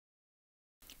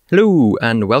Hello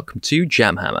and welcome to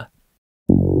JamHammer.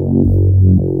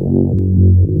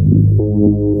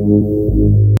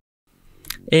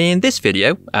 In this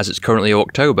video, as it's currently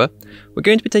October, we're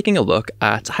going to be taking a look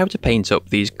at how to paint up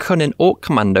these kunnin Ork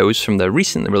Kommandos from the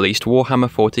recently released Warhammer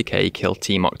 40k Kill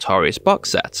Team Octarius box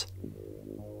set.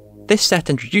 This set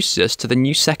introduces us to the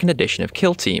new second edition of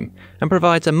Kill Team and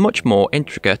provides a much more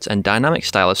intricate and dynamic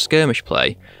style of skirmish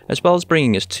play, as well as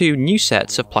bringing us two new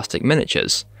sets of plastic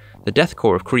miniatures, the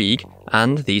Deathcore of Krieg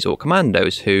and these Ork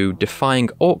Kommandos who, defying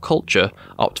Ork culture,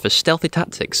 opt for stealthy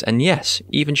tactics and yes,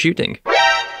 even shooting.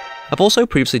 I've also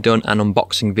previously done an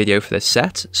unboxing video for this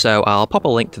set, so I'll pop a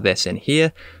link to this in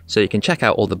here so you can check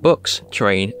out all the books,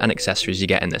 terrain and accessories you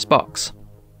get in this box.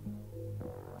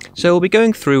 So we'll be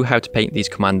going through how to paint these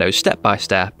commandos step by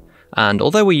step, and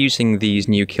although we're using these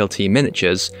new Kill Team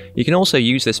miniatures, you can also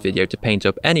use this video to paint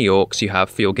up any orcs you have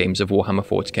for your games of Warhammer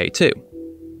 40k too.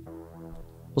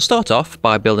 We'll start off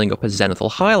by building up a Zenethal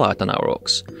highlight on our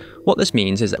orcs. What this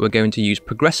means is that we're going to use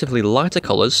progressively lighter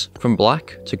colours, from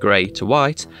black to grey to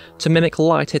white, to mimic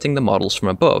light hitting the models from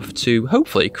above to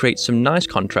hopefully create some nice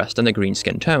contrast in the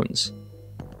greenskin tones.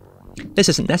 This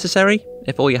isn't necessary.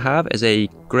 If all you have is a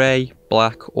grey,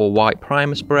 black or white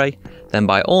primer spray, then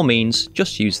by all means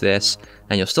just use this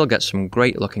and you'll still get some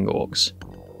great looking orcs.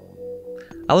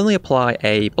 I'll only apply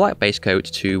a black base coat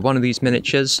to one of these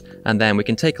miniatures, and then we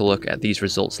can take a look at these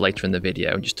results later in the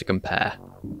video just to compare.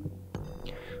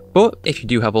 But if you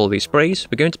do have all these sprays,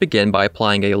 we're going to begin by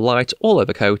applying a light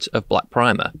all-over coat of black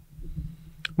primer.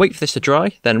 Wait for this to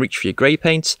dry, then reach for your grey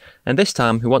paint, and this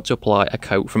time we want to apply a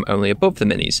coat from only above the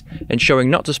minis, ensuring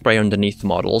not to spray underneath the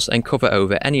models and cover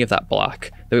over any of that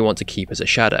black that we want to keep as a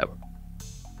shadow.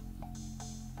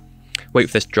 Wait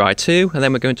for this to dry too, and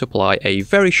then we're going to apply a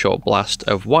very short blast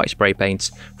of white spray paint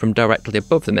from directly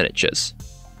above the miniatures.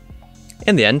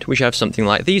 In the end, we should have something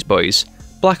like these boys,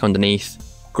 black underneath,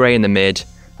 grey in the mid,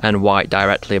 and white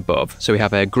directly above, so we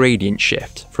have a gradient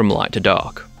shift from light to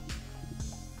dark.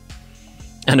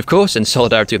 And of course, in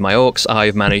solidarity with my orcs,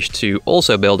 I've managed to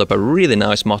also build up a really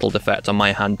nice mottled effect on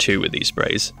my hand too with these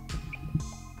sprays.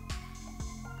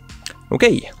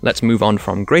 Okay, let's move on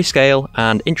from grayscale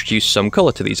and introduce some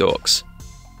colour to these orcs.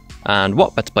 And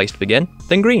what better place to begin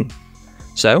than green?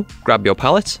 So, grab your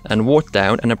palette and water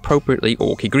down an appropriately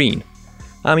orky green.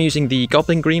 I'm using the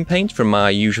Goblin Green paint from my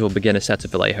usual beginner set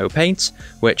of Vallejo paints,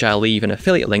 which I'll leave an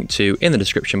affiliate link to in the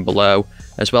description below,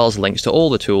 as well as links to all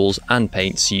the tools and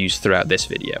paints used throughout this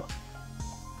video.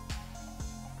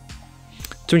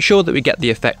 To ensure that we get the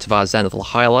effect of our Zenethal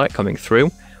highlight coming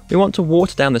through, we want to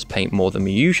water down this paint more than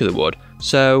we usually would,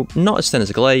 so not as thin as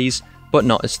a glaze, but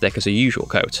not as thick as a usual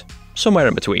coat, somewhere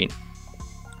in between.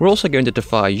 We're also going to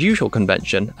defy usual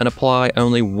convention and apply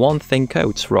only one thin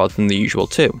coat rather than the usual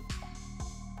two.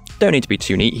 Don't need to be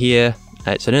too neat here,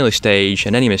 it's an early stage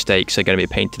and any mistakes are going to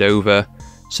be painted over,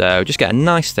 so just get a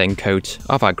nice thin coat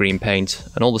of our green paint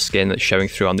and all the skin that's showing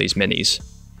through on these minis.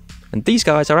 And these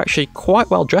guys are actually quite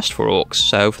well dressed for orcs,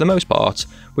 so for the most part,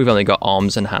 we've only got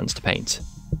arms and hands to paint.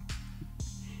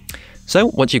 So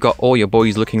once you've got all your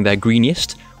boys looking their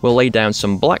greeniest, we'll lay down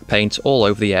some black paint all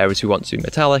over the areas we want to be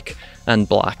metallic and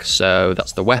black, so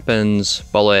that's the weapons,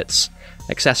 bullets,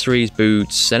 accessories,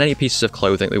 boots, and any pieces of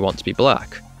clothing we want to be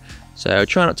black. So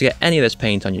try not to get any of this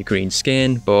paint on your green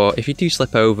skin, but if you do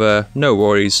slip over, no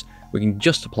worries, we can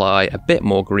just apply a bit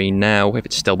more green now if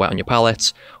it's still wet on your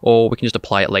palette, or we can just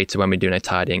apply it later when we're doing a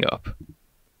tidying up.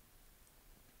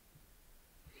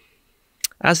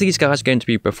 As these guys are going to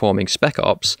be performing spec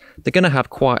ops, they're going to have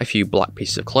quite a few black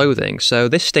pieces of clothing, so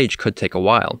this stage could take a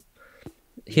while.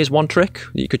 Here's one trick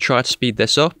that you could try to speed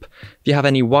this up. If you have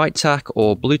any white tack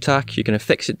or blue tack, you can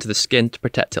affix it to the skin to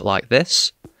protect it like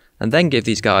this, and then give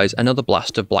these guys another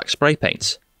blast of black spray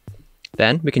paint.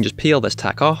 Then we can just peel this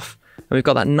tack off, and we've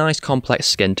got that nice complex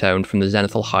skin tone from the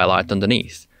Zenethal highlight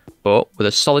underneath, but with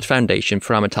a solid foundation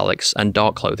for our metallics and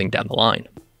dark clothing down the line.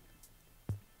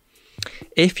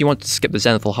 If you want to skip the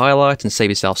Zenethal highlight and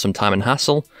save yourself some time and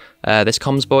hassle, this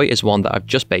comms boy is one that I've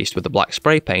just based with the black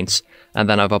spray paints, and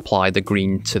then I've applied the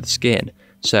green to the skin.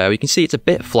 So you can see it's a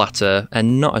bit flatter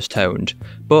and not as toned,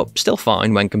 but still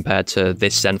fine when compared to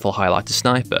this Zenethal highlighter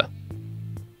sniper.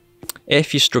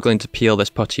 If you're struggling to peel this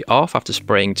putty off after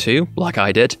spraying too, like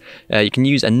I did, you can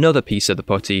use another piece of the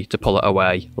putty to pull it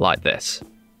away like this.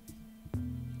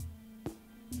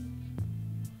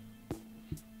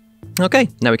 Okay,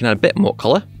 now we can add a bit more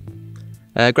colour.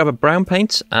 Grab a brown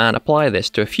paint and apply this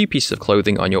to a few pieces of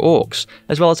clothing on your orcs,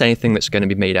 as well as anything that's going to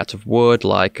be made out of wood,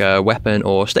 like weapon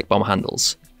or stick bomb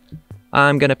handles.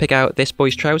 I'm going to pick out this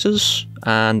boy's trousers,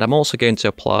 and I'm also going to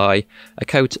apply a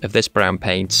coat of this brown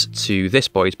paint to this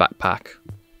boy's backpack.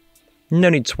 No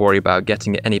need to worry about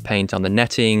getting any paint on the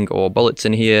netting or bullets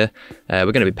in here. We're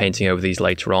going to be painting over these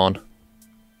later on.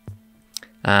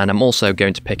 And I'm also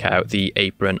going to pick out the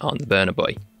apron on the burner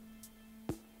boy.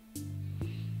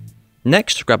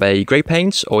 Next, grab a grey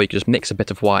paint, or you can just mix a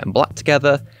bit of white and black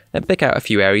together and pick out a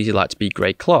few areas you'd like to be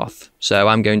grey cloth. So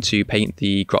I'm going to paint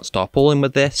the Grot tarpaulin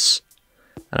with this,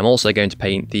 and I'm also going to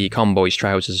paint the convoy's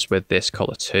trousers with this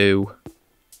colour too.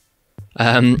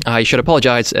 I should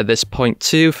apologise at this point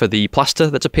too for the plaster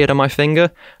that's appeared on my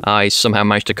finger. I somehow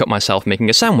managed to cut myself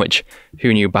making a sandwich.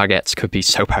 Who knew baguettes could be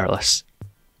so perilous?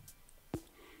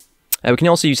 We can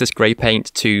also use this grey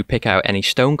paint to pick out any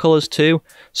stone colours too,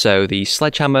 so the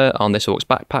sledgehammer on this Ork's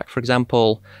backpack for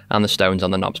example, and the stones on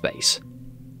the knob's base.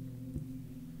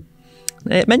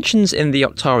 It mentions in the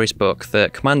Octarius book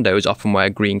that Kommandos often wear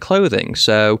green clothing,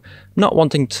 so not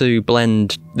wanting to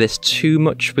blend this too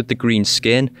much with the green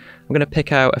skin, I'm going to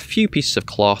pick out a few pieces of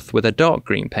cloth with a dark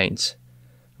green paint.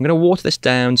 I'm going to water this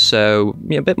down so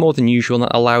a bit more than usual, and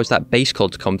that allows that base colour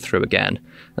to come through again.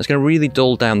 That's going to really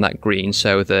dull down that green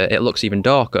so that it looks even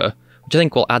darker, which I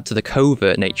think will add to the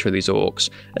covert nature of these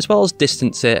orcs, as well as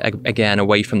distance it again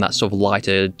away from that sort of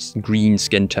lighter green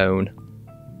skin tone.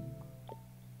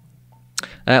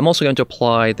 I'm also going to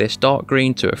apply this dark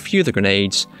green to a few of the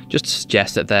grenades, just to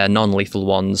suggest that they're non-lethal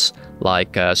ones,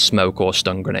 like smoke or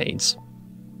stun grenades.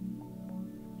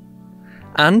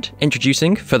 And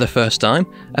introducing, for the first time,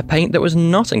 a paint that was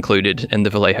not included in the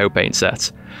Vallejo paint set.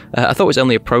 I thought it was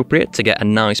only appropriate to get a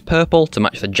nice purple to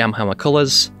match the JamHammer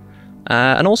colours.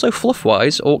 And also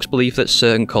fluff-wise, Orks believe that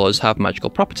certain colours have magical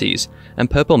properties,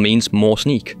 and purple means more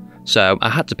sneak. So I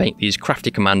had to paint these crafty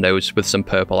Kommandos with some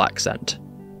purple accent.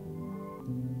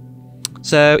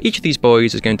 So each of these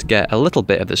boys is going to get a little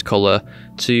bit of this colour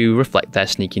to reflect their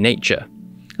sneaky nature.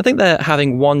 I think that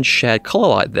having one shared colour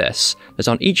like this that's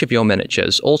on each of your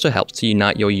miniatures also helps to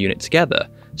unite your unit together.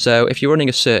 So if you're running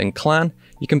a certain clan,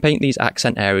 you can paint these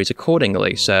accent areas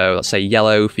accordingly. So let's say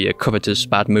yellow for your covetous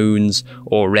bad moons,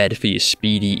 or red for your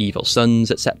speedy evil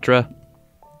sons, etc.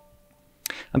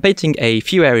 I'm painting a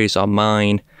few areas on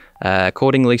mine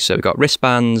accordingly, so we've got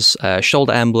wristbands,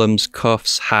 shoulder emblems,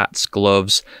 cuffs, hats,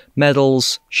 gloves,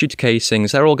 medals, shooter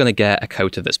casings, they're all going to get a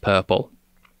coat of this purple.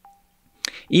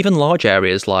 Even large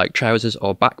areas like trousers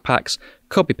or backpacks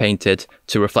could be painted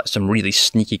to reflect some really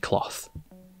sneaky cloth.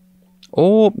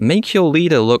 Or make your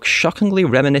leader look shockingly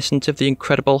reminiscent of the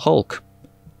Incredible Hulk.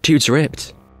 Dude's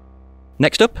ripped.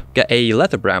 Next up, get a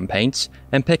leather brown paint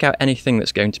and pick out anything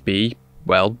that's going to be,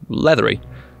 well, leathery.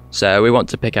 So we want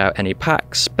to pick out any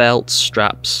packs, belts,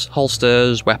 straps,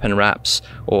 holsters, weapon wraps,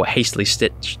 or hastily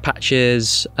stitched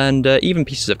patches, and even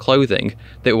pieces of clothing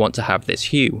that we want to have this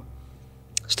hue.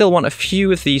 Still want a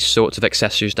few of these sorts of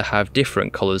accessories to have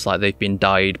different colours, like they've been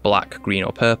dyed black, green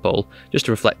or purple, just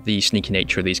to reflect the sneaky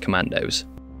nature of these Kommandos.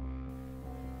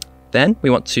 Then we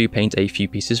want to paint a few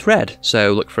pieces red,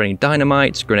 so look for any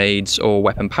dynamites, grenades or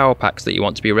weapon power packs that you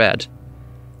want to be red.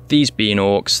 These being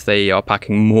Orks, they are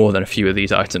packing more than a few of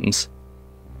these items.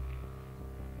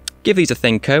 Give these a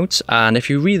thin coat, and if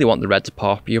you really want the red to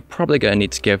pop, you're probably going to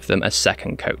need to give them a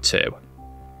second coat too.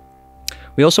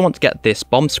 We also want to get this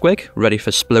bomb squig ready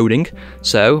for sploding,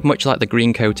 so much like the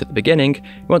green coat at the beginning,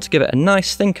 we want to give it a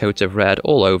nice thin coat of red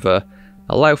all over,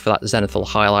 allow for that Zenethal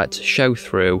highlight to show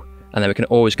through, and then we can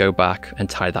always go back and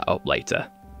tie that up later.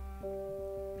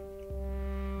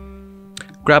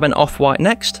 Grab an off-white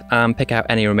next and pick out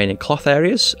any remaining cloth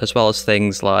areas, as well as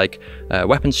things like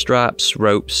weapon straps,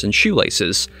 ropes and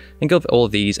shoelaces, and give all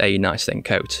of these a nice thin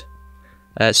coat.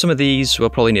 Some of these will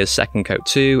probably need a second coat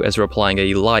too, as we're applying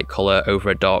a light colour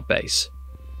over a dark base.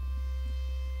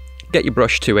 Get your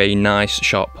brush to a nice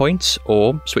sharp point,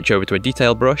 or switch over to a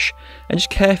detail brush, and just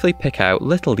carefully pick out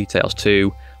little details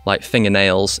too, like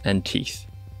fingernails and teeth.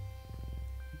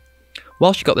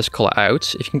 Whilst you've got this colour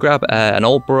out, if you can grab an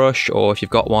old brush, or if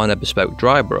you've got one, a bespoke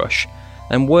dry brush,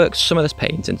 and work some of this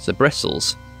paint into the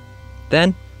bristles.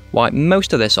 Then wipe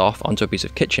most of this off onto a piece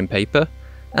of kitchen paper,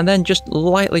 and then just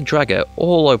lightly drag it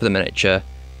all over the miniature,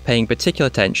 paying particular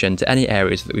attention to any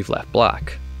areas that we've left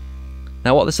black.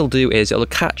 Now what this will do is it'll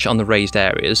catch on the raised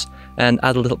areas and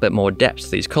add a little bit more depth to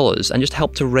these colours and just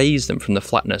help to raise them from the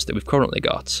flatness that we've currently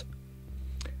got.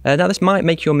 Now this might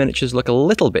make your miniatures look a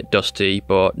little bit dusty,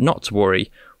 but not to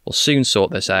worry, we'll soon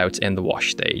sort this out in the wash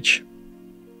stage.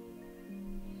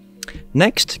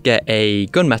 Next, get a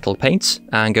gunmetal paint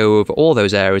and go over all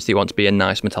those areas that you want to be a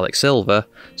nice metallic silver.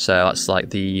 So that's like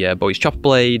the boys' chopper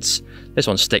blades, this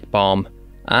one's stick bomb,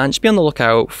 and just be on the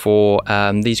lookout for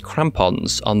these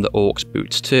crampons on the Orks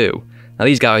boots too. Now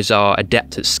these guys are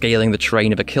adept at scaling the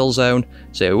terrain of a kill zone,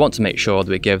 so we want to make sure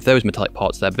that we give those metallic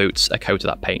parts of their boots a coat of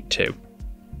that paint too.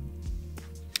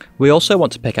 We also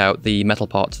want to pick out the metal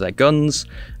parts of their guns,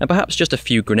 and perhaps just a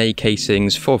few grenade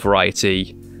casings for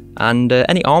variety, and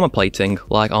any armour plating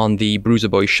like on the Bruiser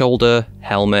Boy's shoulder,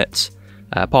 helmet,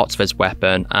 parts of his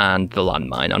weapon, and the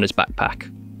landmine on his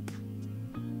backpack.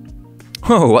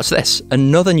 Whoa, what's this?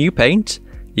 Another new paint?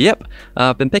 Yep,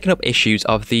 I've been picking up issues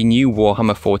of the new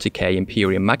Warhammer 40k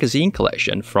Imperium magazine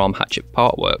collection from Hatchet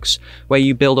Partworks, where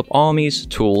you build up armies,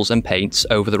 tools and paints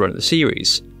over the run of the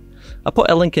series. I'll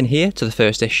put a link in here to the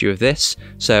first issue of this,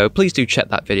 so please do check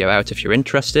that video out if you're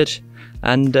interested.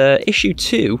 And issue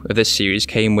 2 of this series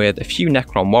came with a few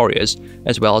Necron warriors,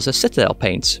 as well as a Citadel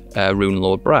paint, Rune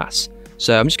Lord Brass.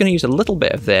 So I'm just going to use a little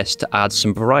bit of this to add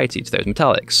some variety to those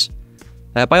metallics.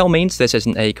 By all means, this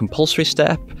isn't a compulsory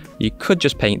step. You could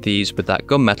just paint these with that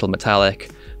gunmetal metallic,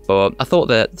 but I thought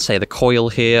that, say, the coil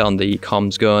here on the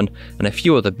comms gun and a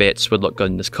few other bits would look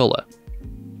good in this colour.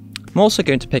 I'm also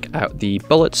going to pick out the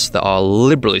bullets that are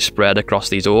liberally spread across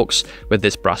these orcs with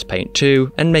this brass paint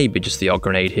too, and maybe just the odd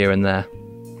grenade here and there.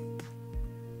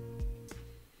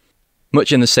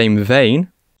 Much in the same vein,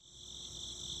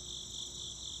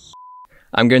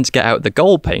 I'm going to get out the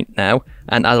gold paint now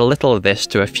and add a little of this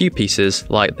to a few pieces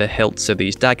like the hilts of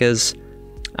these daggers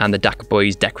and the Dagger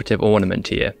Boy's decorative ornament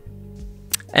here.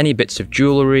 Any bits of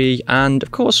jewellery, and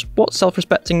of course, what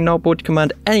self-respecting knob would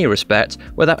command any respect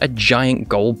without a giant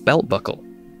gold belt buckle?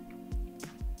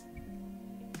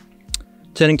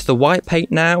 Turning to the white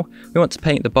paint now, we want to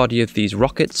paint the body of these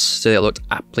rockets so they look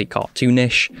aptly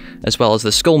cartoonish, as well as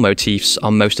the skull motifs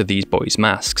on most of these boys'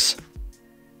 masks.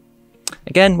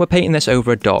 Again, we're painting this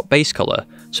over a dark base colour,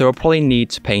 so we'll probably need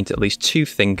to paint at least 2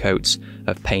 thin coats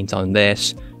of paint on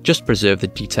this, just to preserve the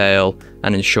detail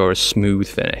and ensure a smooth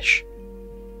finish.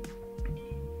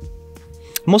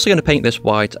 I'm also going to paint this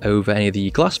white over any of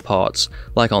the glass parts,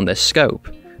 like on this scope,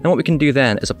 and what we can do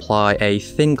then is apply a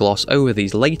thin gloss over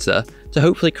these later to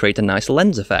hopefully create a nice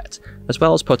lens effect, as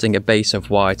well as putting a base of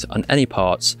white on any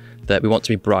parts that we want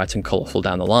to be bright and colourful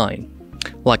down the line.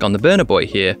 Like on the burner boy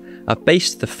here, I've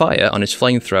based the fire on his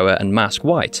flamethrower and mask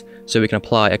white, so we can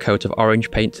apply a coat of orange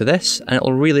paint to this and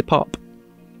it'll really pop.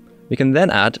 We can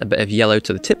then add a bit of yellow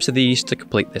to the tips of these to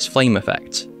complete this flame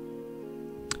effect.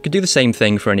 We could do the same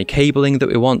thing for any cabling that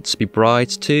we want to be bright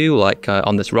too, like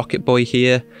on this rocket boy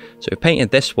here. So we've painted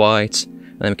this white,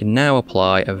 and then we can now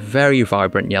apply a very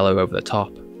vibrant yellow over the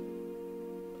top.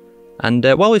 And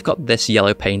while we've got this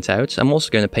yellow paint out, I'm also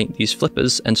going to paint these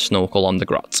flippers and snorkel on the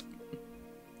grot.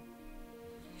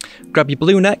 Grab your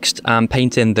blue next and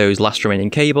paint in those last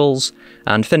remaining cables,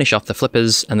 and finish off the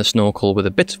flippers and the snorkel with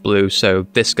a bit of blue so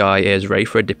this guy is ready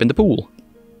for a dip in the pool.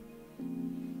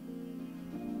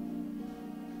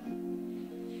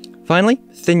 Finally,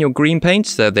 thin your green paint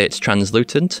so that it's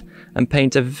translucent, and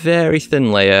paint a very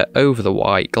thin layer over the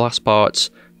white glass parts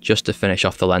just to finish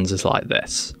off the lenses like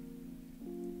this.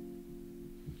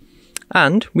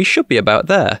 And we should be about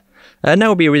there. Now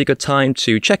would be a really good time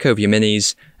to check over your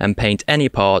minis and paint any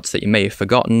parts that you may have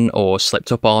forgotten or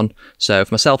slipped up on. So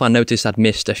for myself, I noticed I'd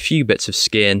missed a few bits of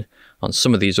skin on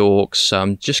some of these orcs, so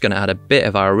I'm just going to add a bit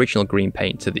of our original green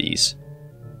paint to these.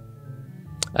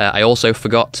 I also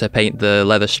forgot to paint the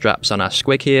leather straps on our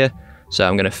squig here, so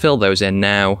I'm going to fill those in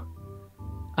now.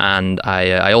 And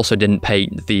I also didn't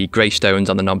paint the grey stones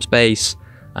on the knob's base,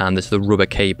 and there's the rubber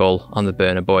cable on the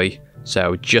burner boy,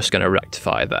 so just going to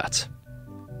rectify that.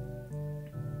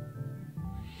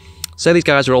 So these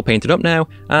guys are all painted up now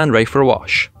and ready for a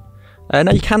wash.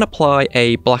 Now you can apply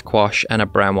a black wash and a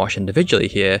brown wash individually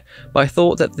here, but I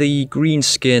thought that the green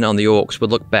skin on the orcs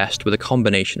would look best with a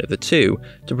combination of the two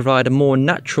to provide a more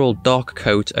natural dark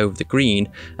coat over the green,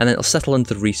 and then it'll settle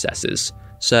into the recesses.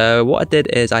 So what I did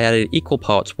is I added equal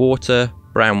parts water,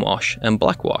 brown wash and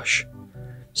black wash.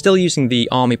 Still using the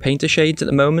army painter shades at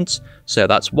the moment, so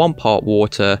that's 1 part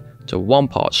water to 1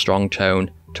 part strong tone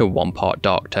to 1 part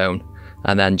dark tone,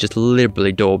 and then just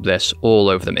liberally daub this all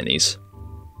over the minis.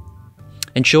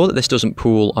 Ensure that this doesn't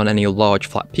pool on any large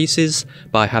flat pieces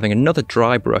by having another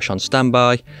dry brush on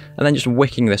standby and then just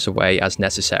wicking this away as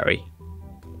necessary.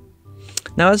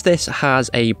 Now as this has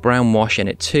a brown wash in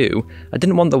it too, I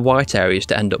didn't want the white areas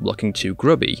to end up looking too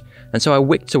grubby, and so I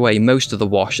wicked away most of the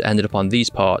wash that ended up on these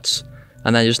parts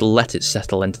and then just let it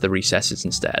settle into the recesses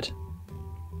instead.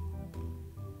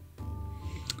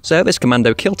 So this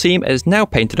Kommando kill team is now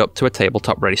painted up to a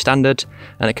tabletop ready standard,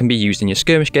 and it can be used in your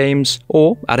skirmish games,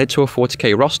 or added to a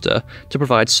 40k roster to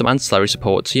provide some ancillary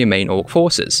support to your main orc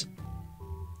forces.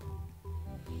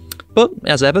 But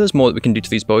as ever, there's more that we can do to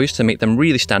these boys to make them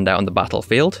really stand out on the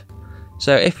battlefield.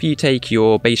 So if you take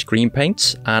your base green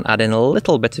paint and add in a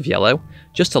little bit of yellow,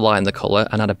 just to line the colour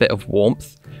and add a bit of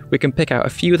warmth, we can pick out a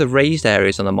few of the raised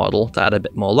areas on the model to add a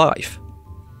bit more life.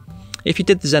 If you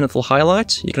did the Zenethal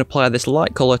highlight, you can apply this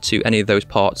light colour to any of those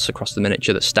parts across the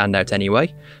miniature that stand out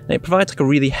anyway, and it provides like a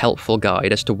really helpful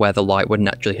guide as to where the light would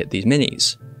naturally hit these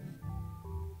minis.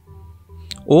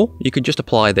 Or you could just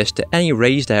apply this to any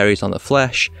raised areas on the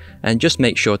flesh, and just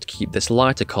make sure to keep this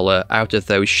lighter colour out of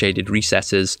those shaded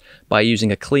recesses by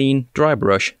using a clean, dry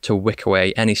brush to wick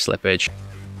away any slippage.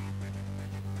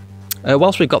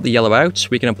 Whilst we've got the yellow out,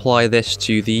 we can apply this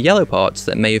to the yellow parts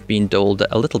that may have been dulled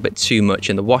a little bit too much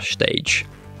in the wash stage.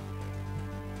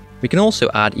 We can also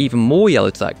add even more yellow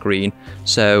to that green,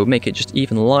 so make it just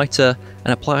even lighter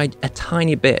and apply a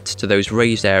tiny bit to those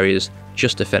raised areas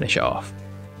just to finish it off.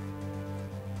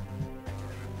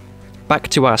 Back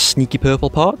to our sneaky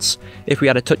purple parts, if we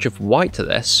add a touch of white to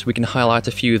this, we can highlight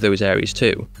a few of those areas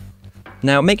too.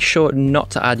 Now make sure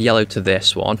not to add yellow to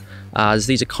this one, as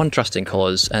these are contrasting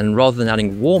colours, and rather than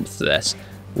adding warmth to this,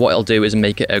 what it'll do is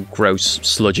make it a gross,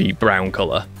 sludgy brown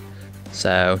colour.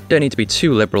 So don't need to be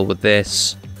too liberal with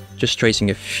this, just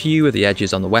tracing a few of the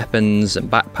edges on the weapons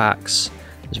and backpacks,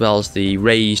 as well as the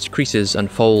raised creases and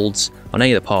folds on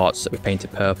any of the parts that we've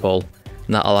painted purple,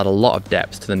 and that'll add a lot of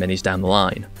depth to the minis down the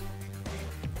line.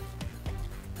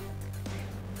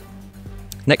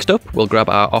 Next up, we'll grab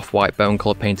our off-white bone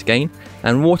colour paint again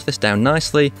and water this down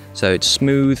nicely so it's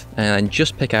smooth, and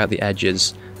just pick out the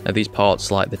edges of these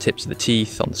parts like the tips of the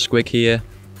teeth on the squig here.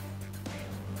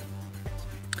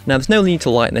 Now there's no need to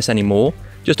lighten this anymore,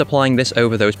 just applying this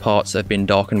over those parts that have been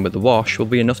darkened with the wash will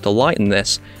be enough to lighten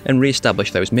this and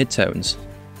re-establish those mid-tones.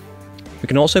 We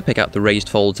can also pick out the raised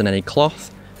folds in any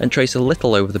cloth and trace a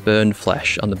little over the burned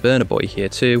flesh on the burner boy here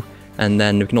too, and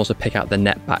then we can also pick out the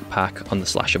net backpack on the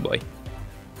slasher boy.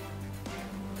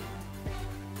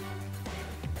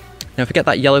 Now if we get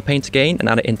that yellow paint again and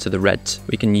add it into the red,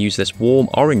 we can use this warm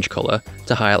orange colour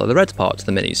to highlight the red parts of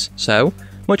the minis. So,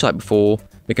 much like before,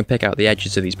 we can pick out the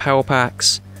edges of these power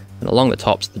packs, and along the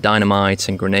tops the dynamite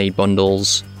and grenade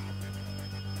bundles.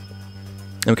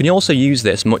 And we can also use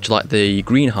this, much like the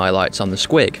green highlights on the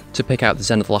squig, to pick out the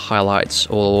Zenethal highlights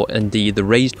or indeed the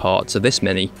raised parts of this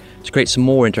mini to create some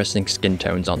more interesting skin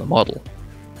tones on the model.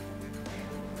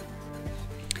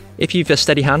 If you've a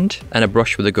steady hand and a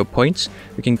brush with a good point,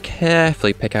 we can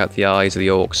carefully pick out the eyes of the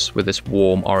orcs with this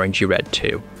warm orangey red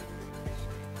too.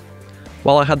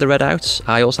 While I had the red out,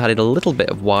 I also added a little bit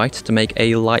of white to make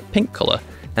a light pink colour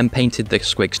and painted the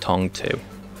squig's tongue too.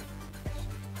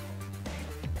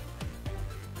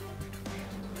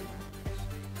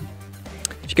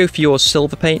 If you go for your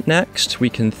silver paint next, we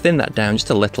can thin that down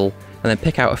just a little and then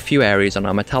pick out a few areas on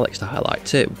our metallics to highlight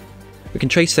too. We can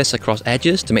trace this across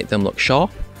edges to make them look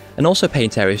sharp, and also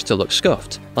paint areas to look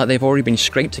scuffed, like they've already been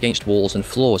scraped against walls and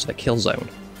floors of a kill zone.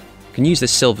 We can use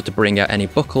this silver to bring out any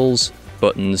buckles,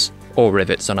 buttons, or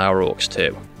rivets on our orcs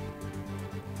too.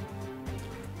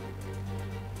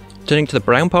 Turning to the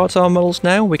brown parts of our models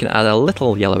now, we can add a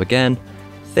little yellow again,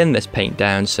 thin this paint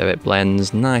down so it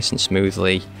blends nice and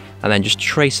smoothly, and then just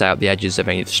trace out the edges of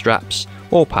any of the straps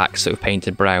or packs that we've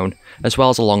painted brown, as well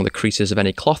as along the creases of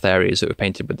any cloth areas that we've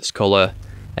painted with this colour.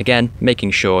 Again,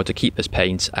 making sure to keep this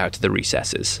paint out of the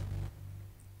recesses.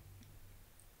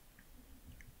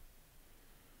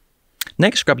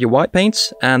 Next, grab your white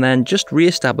paint and then just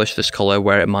re-establish this colour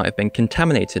where it might have been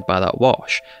contaminated by that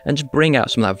wash, and just bring out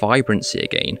some of that vibrancy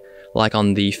again, like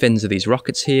on the fins of these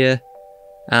rockets here,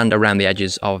 and around the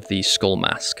edges of the skull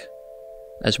mask,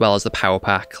 as well as the power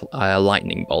pack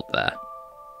lightning bolt there.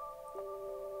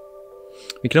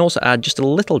 We can also add just a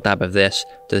little dab of this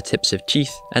to the tips of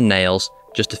teeth and nails,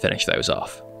 just to finish those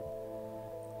off.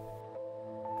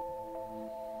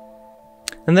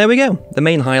 And there we go, the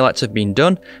main highlights have been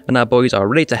done, and our boys are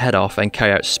ready to head off and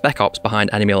carry out spec ops behind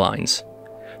enemy lines.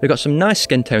 We've got some nice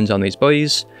skin tones on these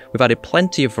boys, we've added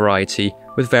plenty of variety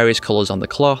with various colours on the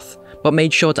cloth, but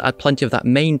made sure to add plenty of that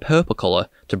main purple colour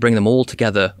to bring them all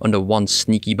together under one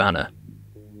sneaky banner.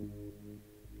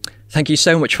 Thank you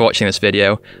so much for watching this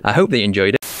video, I hope that you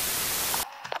enjoyed it.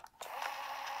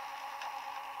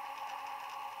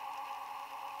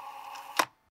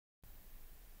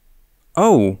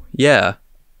 Oh, yeah,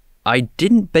 I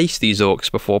didn't base these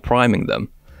orcs before priming them.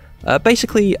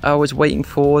 Basically, I was waiting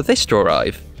for this to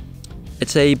arrive.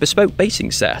 It's a bespoke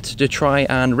basing set to try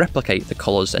and replicate the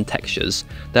colours and textures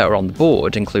that are on the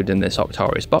board included in this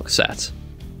Octarius box set.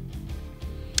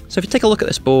 So if you take a look at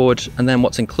this board and then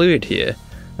what's included here,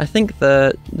 I think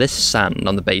that this sand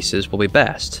on the bases will be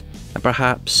best, and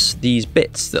perhaps these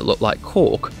bits that look like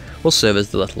cork will serve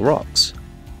as the little rocks.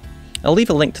 I'll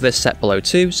leave a link to this set below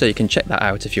too, so you can check that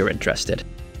out if you're interested.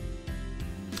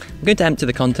 I'm going to empty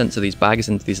the contents of these bags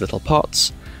into these little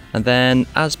pots, and then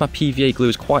as my PVA glue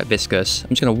is quite viscous, I'm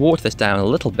just going to water this down a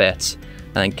little bit,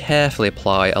 and then carefully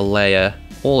apply a layer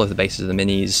all over the bases of the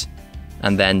minis,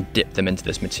 and then dip them into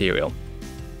this material.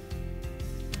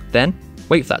 Then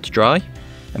wait for that to dry,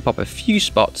 and pop a few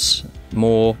spots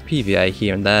more PVA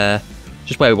here and there,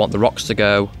 just where we want the rocks to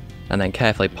go, and then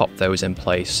carefully pop those in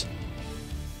place.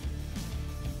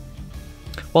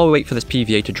 While we wait for this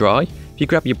PVA to dry, if you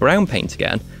grab your brown paint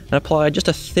again and apply just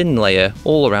a thin layer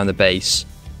all around the base,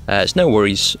 it's no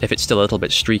worries if it's still a little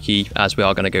bit streaky, as we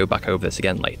are going to go back over this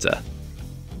again later.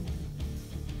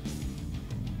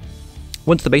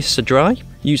 Once the bases are dry,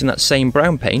 using that same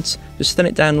brown paint, just thin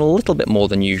it down a little bit more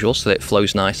than usual so that it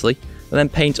flows nicely, and then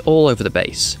paint all over the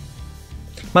base.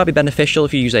 Might be beneficial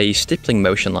if you use a stippling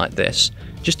motion like this,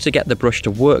 just to get the brush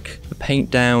to work the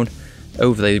paint down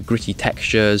over the gritty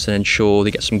textures and ensure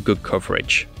they get some good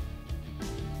coverage.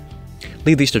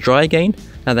 Leave these to dry again,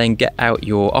 and then get out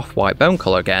your off-white bone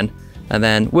colour again, and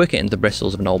then work it into the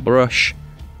bristles of an old brush.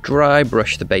 Dry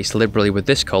brush the base liberally with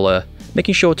this colour,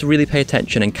 making sure to really pay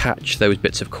attention and catch those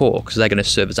bits of cork, because they're going to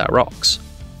serve as our rocks.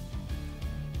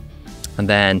 And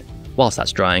then, whilst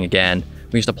that's drying again,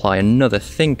 we just apply another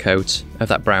thin coat of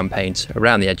that brown paint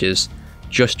around the edges,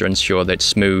 just to ensure that it's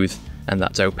smooth and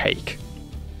that's opaque.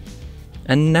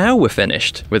 And now we're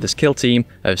finished with this kill team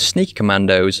of sneaky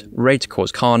commandos ready to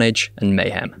cause carnage and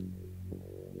mayhem.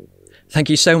 Thank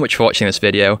you so much for watching this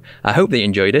video. I hope that you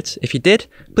enjoyed it. If you did,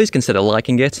 please consider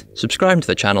liking it, subscribing to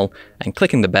the channel, and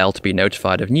clicking the bell to be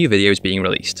notified of new videos being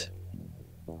released.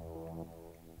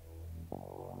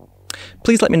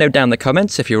 Please let me know down in the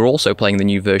comments if you're also playing the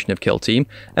new version of Kill Team,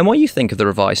 and what you think of the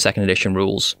revised 2nd edition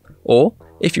rules. Or,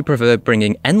 if you prefer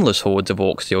bringing endless hordes of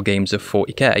orcs to your games of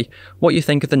 40k, what you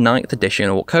think of the 9th edition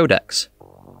Ork Codex.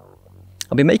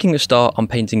 I'll be making a start on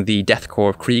painting the Death Corps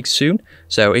of Krieg soon,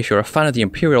 so if you're a fan of the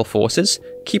Imperial Forces,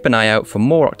 keep an eye out for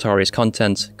more Octarius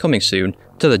content coming soon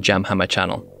to the JamHammer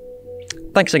channel.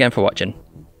 Thanks again for watching.